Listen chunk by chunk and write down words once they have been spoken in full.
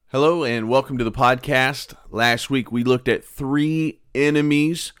Hello and welcome to the podcast. Last week we looked at 3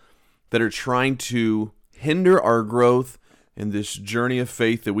 enemies that are trying to hinder our growth in this journey of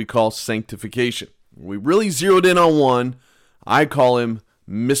faith that we call sanctification. We really zeroed in on one. I call him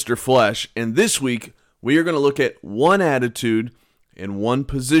Mr. Flesh. And this week we are going to look at one attitude and one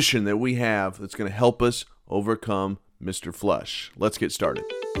position that we have that's going to help us overcome Mr. Flesh. Let's get started.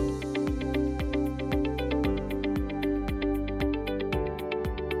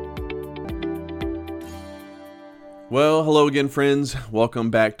 Well, hello again, friends. Welcome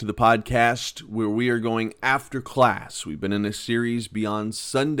back to the podcast where we are going after class. We've been in a series Beyond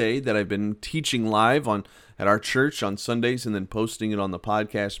Sunday that I've been teaching live at our church on Sundays and then posting it on the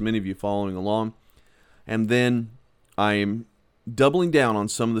podcast, many of you following along. And then I'm doubling down on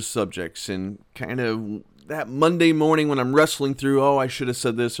some of the subjects and kind of that Monday morning when I'm wrestling through, I should have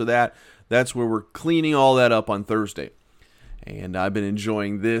said this or that. That's where we're cleaning all that up on Thursday. And I've been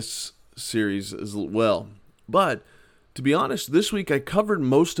enjoying this series as well. But to be honest, this week I covered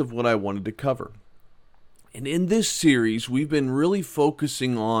most of what I wanted to cover. And in this series, we've been really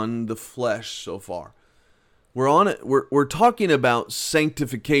focusing on the flesh so far. We're talking about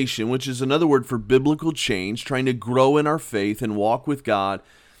sanctification, which is another word for biblical change, trying to grow in our faith and walk with God,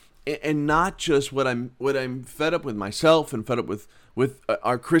 and not just what I'm fed up with myself and fed up with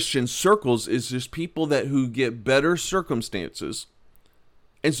our Christian circles is just people who get better circumstances,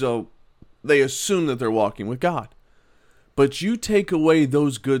 and so they assume that they're walking with God. But you take away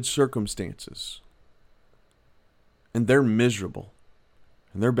those good circumstances, and they're miserable,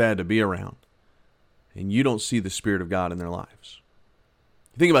 and they're bad to be around, and you don't see the Spirit of God in their lives.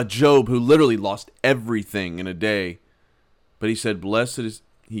 You think about Job, who literally lost everything in a day, but he said, "Blessed is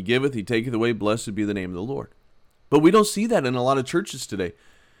He giveth, He taketh away, blessed be the name of the Lord." But we don't see that in a lot of churches today.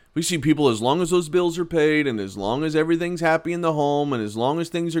 We see people, as long as those bills are paid, and as long as everything's happy in the home, and as long as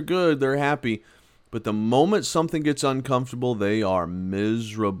things are good, they're happy. But the moment something gets uncomfortable, they are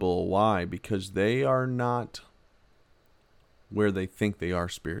miserable. Why? Because they are not where they think they are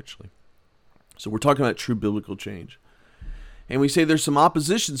spiritually. So we're talking about true biblical change. And we say there's some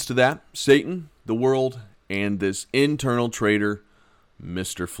oppositions to that. Satan, the world, and this internal traitor,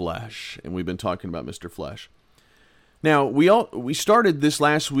 Mr. Flesh. And we've been talking about Mr. Flesh. Now, we started this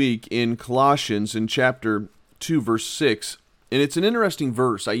last week in Colossians in chapter 2, verse 6. And it's an interesting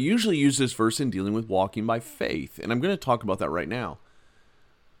verse. I usually use this verse in dealing with walking by faith, and I'm going to talk about that right now.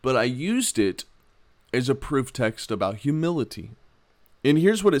 But I used it as a proof text about humility. And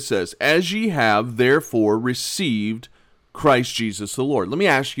here's what it says: "As ye have therefore received Christ Jesus the Lord." Let me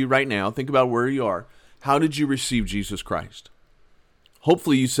ask you right now, think about where you are. How did you receive Jesus Christ?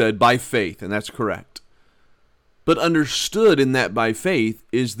 Hopefully you said by faith, and that's correct. But understood in that by faith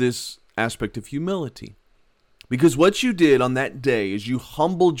is this aspect of humility. Because what you did on that day is you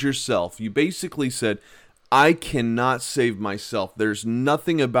humbled yourself. You basically said, I cannot save myself. There's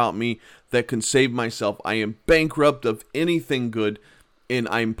nothing about me that can save myself. I am bankrupt of anything good, and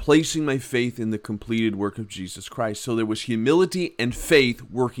I'm placing my faith in the completed work of Jesus Christ. So there was humility and faith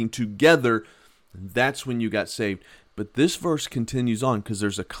working together. And that's when you got saved. But this verse continues on because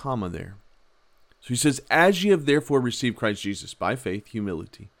there's a comma there. So he says, "As ye have therefore received Christ Jesus," by faith,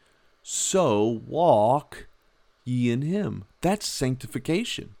 humility, "so walk ye in him." That's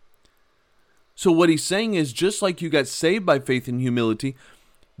sanctification. So what he's saying is, just like you got saved by faith and humility,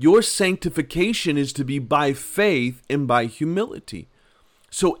 your sanctification is to be by faith and by humility.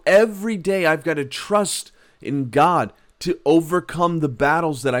 So every day I've got to trust in God to overcome the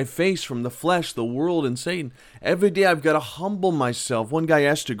battles that I face from the flesh, the world, and Satan. Every day I've got to humble myself. One guy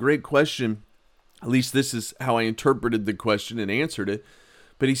asked a great question. At least this is how I interpreted the question and answered it.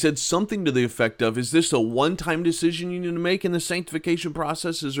 But he said something to the effect of, is this a one-time decision you need to make in the sanctification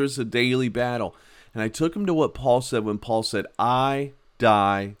process, or is this a daily battle? And I took him to what Paul said when Paul said, I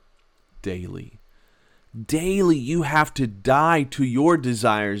die daily. Daily you have to die to your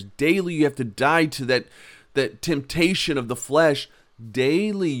desires. Daily you have to die to that temptation of the flesh.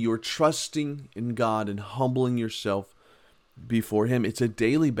 Daily you're trusting in God and humbling yourself before Him. It's a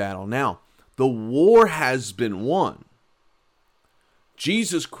daily battle. Now, the war has been won.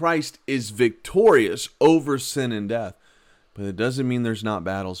 Jesus Christ is victorious over sin and death, but it doesn't mean there's not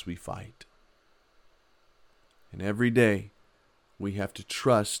battles we fight. And every day we have to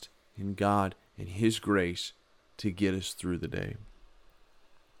trust in God and His grace to get us through the day.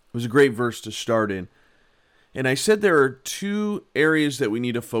 It was a great verse to start in. And I said there are 2 areas that we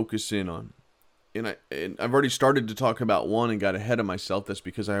need to focus in on. And I've already started to talk about one and got ahead of myself. That's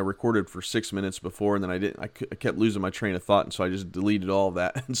because I recorded for 6 minutes before, and then I kept losing my train of thought, and so I just deleted all of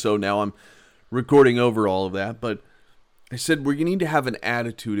that. And so now I'm recording over all of that. But I said we need to have an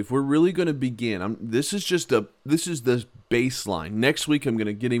attitude if we're really going to begin. This is the baseline. Next week I'm going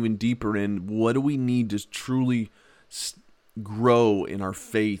to get even deeper in what do we need to truly grow in our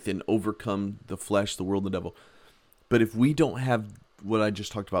faith and overcome the flesh, the world, the devil. But if we don't have what I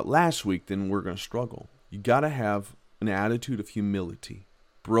just talked about last week, then we're going to struggle. You got to have an attitude of humility,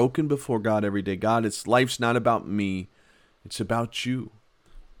 broken before God every day. God, life's not about me, it's about you.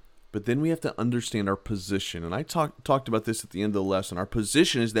 But then we have to understand our position. And I talked about this at the end of the lesson. Our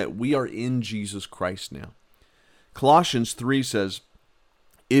position is that we are in Jesus Christ now. Colossians 3 says,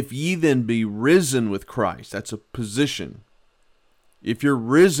 if ye then be risen with Christ, that's a position. If you're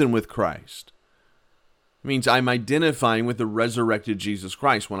risen with Christ, it means I'm identifying with the resurrected Jesus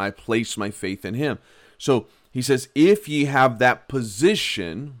Christ when I place my faith in him. So he says, if ye have that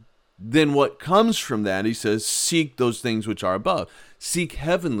position, then what comes from that, he says, seek those things which are above. Seek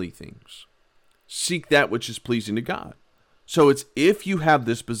heavenly things. Seek that which is pleasing to God. So it's if you have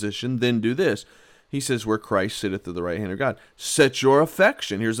this position, then do this. He says, where Christ sitteth at the right hand of God. Set your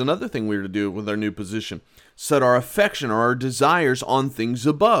affection. Here's another thing we're to do with our new position. Set our affection or our desires on things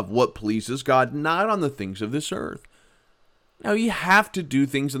above, what pleases God, not on the things of this earth. Now, you have to do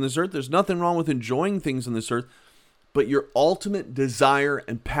things on this earth. There's nothing wrong with enjoying things on this earth. But your ultimate desire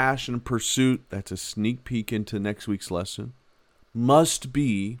and passion and pursuit, that's a sneak peek into next week's lesson, must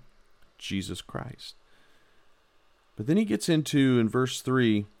be Jesus Christ. But then he gets into, in verse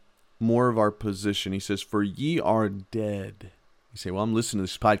 3, more of our position. He says, for ye are dead. You say, well, I'm listening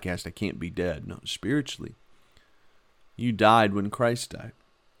to this podcast. I can't be dead. No, spiritually. You died when Christ died.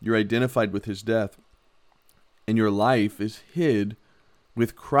 You're identified with his death. And your life is hid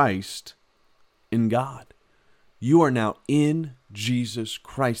with Christ in God. You are now in Jesus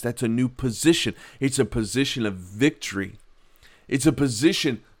Christ. That's a new position. It's a position of victory. It's a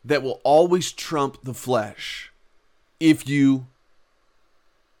position that will always trump the flesh if you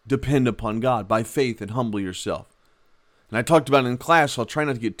depend upon God by faith and humble yourself. And I talked about it in class, so I'll try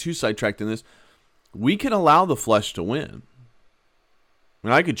not to get too sidetracked in this. We can allow the flesh to win. I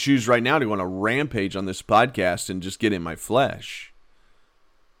mean, I could choose right now to go on a rampage on this podcast and just get in my flesh.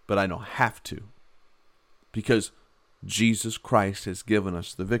 But I don't have to. Because Jesus Christ has given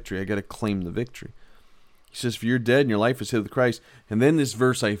us the victory. I got to claim the victory. He says, for you're dead and your life is hid with Christ. And then this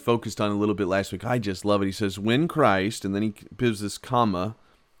verse I focused on a little bit last week. I just love it. He says, when Christ, and then he gives this comma.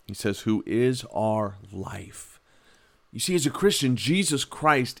 He says, who is our life. You see, as a Christian, Jesus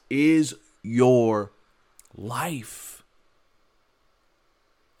Christ is your life.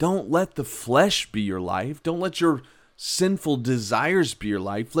 Don't let the flesh be your life. Don't let your sinful desires be your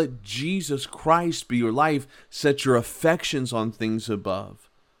life. Let Jesus Christ be your life. Set your affections on things above.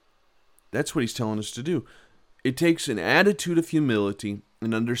 That's what he's telling us to do. It takes an attitude of humility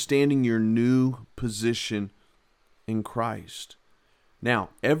and understanding your new position in Christ. Now,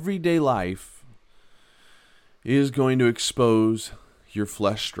 everyday life is going to expose your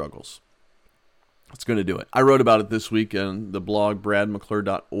flesh struggles. It's going to do it. I wrote about it this week on the blog,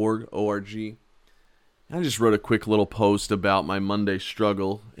 bradmcclure.org. I just wrote a quick little post about my Monday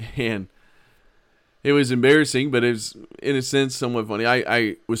struggle, and it was embarrassing, but it was, in a sense, somewhat funny.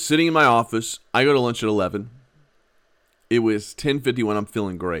 I was sitting in my office. I go to lunch at 11. It was 10:50 when I'm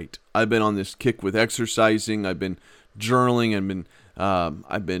feeling great. I've been on this kick with exercising. I've been journaling.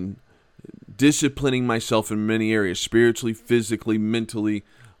 I've been disciplining myself in many areas, spiritually, physically, mentally,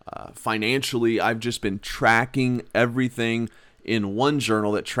 financially. I've just been tracking everything in one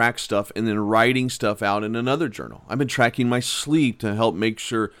journal that tracks stuff and then writing stuff out in another journal. I've been tracking my sleep to help make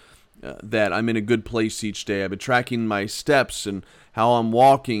sure that I'm in a good place each day. I've been tracking my steps and how I'm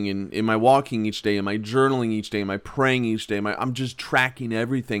walking, and am I walking each day? Am I journaling each day? Am I praying each day? I'm just tracking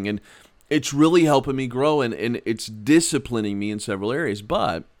everything, and it's really helping me grow, and it's disciplining me in several areas.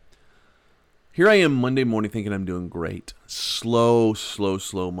 But here I am Monday morning thinking I'm doing great. Slow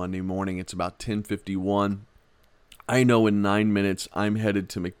Monday morning. It's about 10:51. I know in 9 minutes I'm headed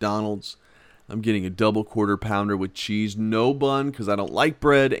to McDonald's. I'm getting a double quarter pounder with cheese, no bun because I don't like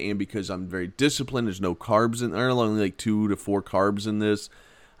bread, and because I'm very disciplined. There's no carbs in there, only like 2 to 4 carbs in this.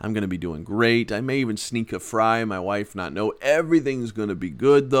 I'm going to be doing great. I may even sneak a fry. My wife not know. Everything's going to be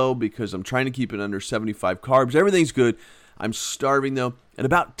good though because I'm trying to keep it under 75 carbs. Everything's good. I'm starving though. At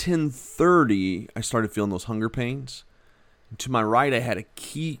about 10:30, I started feeling those hunger pains. And to my right, I had a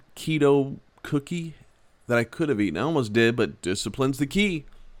keto cookie that I could have eaten. I almost did, but discipline's the key.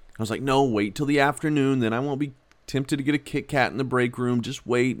 I was like, no, wait till the afternoon. Then I won't be tempted to get a Kit Kat in the break room. Just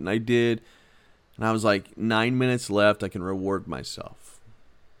wait. And I did. And I was like, 9 minutes left. I can reward myself.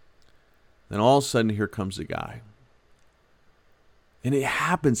 Then all of a sudden, here comes a guy. And it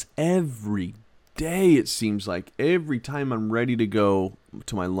happens every day, it seems like every time I'm ready to go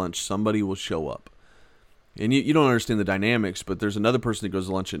to my lunch, somebody will show up. And you don't understand the dynamics, but there's another person that goes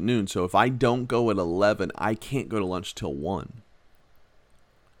to lunch at noon. So if I don't go at 11, I can't go to lunch till 1.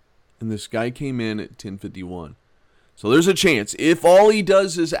 And this guy came in at 10:51. So there's a chance. If all he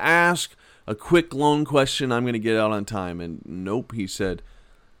does is ask a quick loan question, I'm going to get out on time. And nope, he said,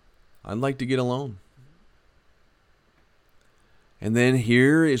 I'd like to get a loan. And then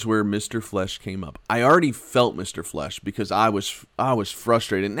here is where Mr. Flesh came up. I already felt Mr. Flesh because I was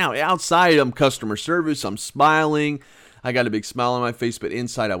frustrated. Now, outside, I'm customer service. I'm smiling. I got a big smile on my face. But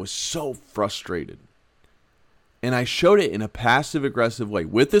inside, I was so frustrated. And I showed it in a passive-aggressive way.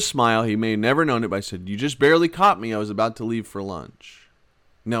 With a smile, he may have never known it, but I said, you just barely caught me. I was about to leave for lunch.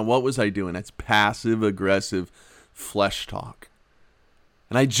 Now, what was I doing? That's passive-aggressive flesh talk.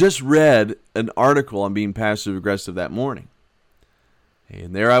 And I just read an article on being passive-aggressive that morning.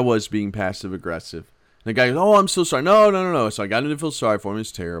 And there I was being passive-aggressive. And the guy goes, oh, I'm so sorry. No. So I got him to feel sorry for him.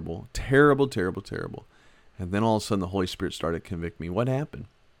 It's terrible. Terrible. And then all of a sudden the Holy Spirit started to convict me. What happened?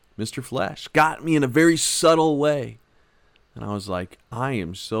 Mr. Flesh got me in a very subtle way. And I was like, I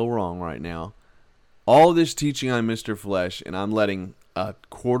am so wrong right now. All this teaching on Mr. Flesh, and I'm letting a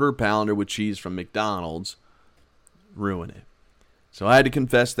quarter pounder with cheese from McDonald's ruin it. So I had to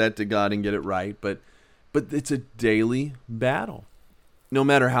confess that to God and get it right. But it's a daily battle. No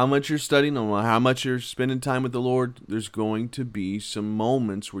matter how much you're studying, no matter how much you're spending time with the Lord, there's going to be some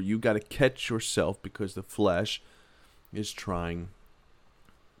moments where you got to catch yourself because the flesh is trying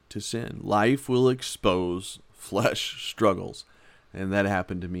to sin. Life will expose flesh struggles. And that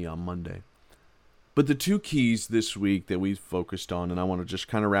happened to me on Monday. But the two keys this week that we've focused on, and I want to just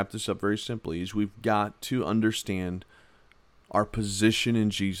kind of wrap this up very simply, is we've got to understand our position in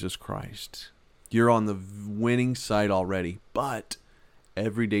Jesus Christ. You're on the winning side already, but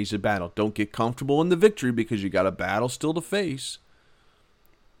every day's a battle. Don't get comfortable in the victory because you got a battle still to face.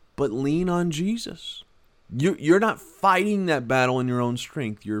 But lean on Jesus. You're not fighting that battle in your own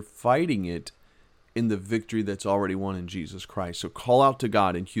strength. You're fighting it in the victory that's already won in Jesus Christ. So call out to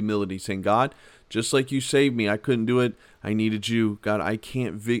God in humility, saying, God, just like you saved me, I couldn't do it. I needed you. God, I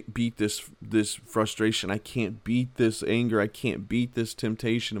can't beat this frustration. I can't beat this anger. I can't beat this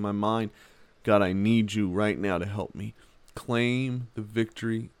temptation in my mind. God, I need you right now to help me. Claim the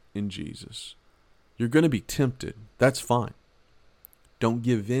victory in Jesus. You're going to be tempted. That's fine. Don't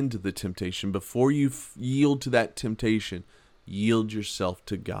give in to the temptation. Before you yield to that temptation, yield yourself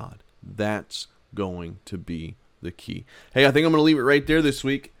to God. That's going to be the key. Hey, I think I'm going to leave it right there this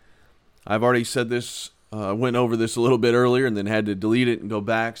week. I've already said this, went over this a little bit earlier and then had to delete it and go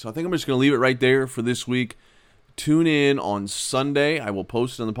back. So I think I'm just going to leave it right there for this week. Tune in on Sunday. I will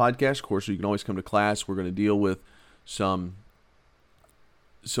post it on the podcast, of course, so you can always come to class. We're going to deal with some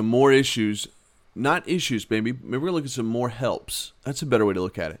more issues. Not issues, maybe we're going to look at some more helps. That's a better way to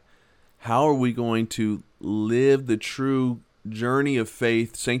look at it. How are we going to live the true journey of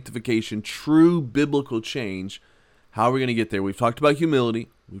faith, sanctification, true biblical change? How are we going to get there? We've talked about humility.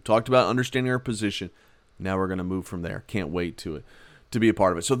 We've talked about understanding our position. Now we're going to move from there. Can't wait to be a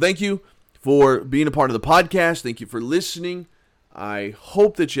part of it. So thank you for being a part of the podcast. Thank you for listening. I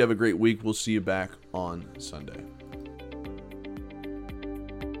hope that you have a great week. We'll see you back on Sunday.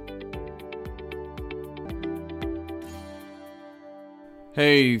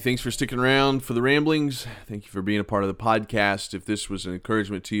 Hey, thanks for sticking around for the ramblings. Thank you for being a part of the podcast. If this was an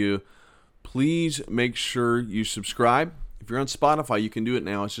encouragement to you, please make sure you subscribe. If you're on Spotify, you can do it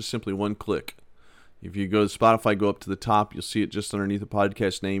now. It's just simply one click. If you go to Spotify, go up to the top, you'll see it just underneath the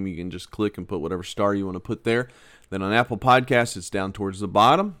podcast name. You can just click and put whatever star you want to put there. Then on Apple Podcasts, it's down towards the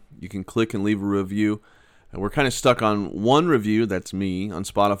bottom. You can click and leave a review. And we're kind of stuck on one review, that's me, on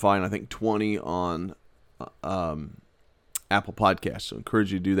Spotify, and I think 20 on Apple Podcasts. So I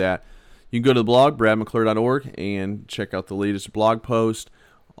encourage you to do that. You can go to the blog, bradmcclure.org, and check out the latest blog post.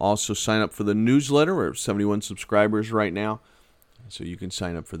 Also sign up for the newsletter. We're at 71 subscribers right now, so you can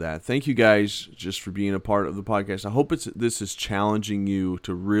sign up for that. Thank you guys just for being a part of the podcast. I hope this is challenging you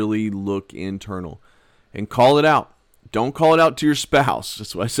to really look internal and call it out. Don't call it out to your spouse.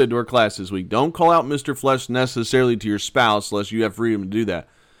 That's what I said to our class this week. Don't call out Mr. Flesh necessarily to your spouse unless you have freedom to do that.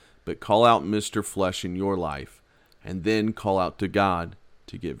 But call out Mr. Flesh in your life and then call out to God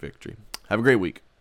to get victory. Have a great week.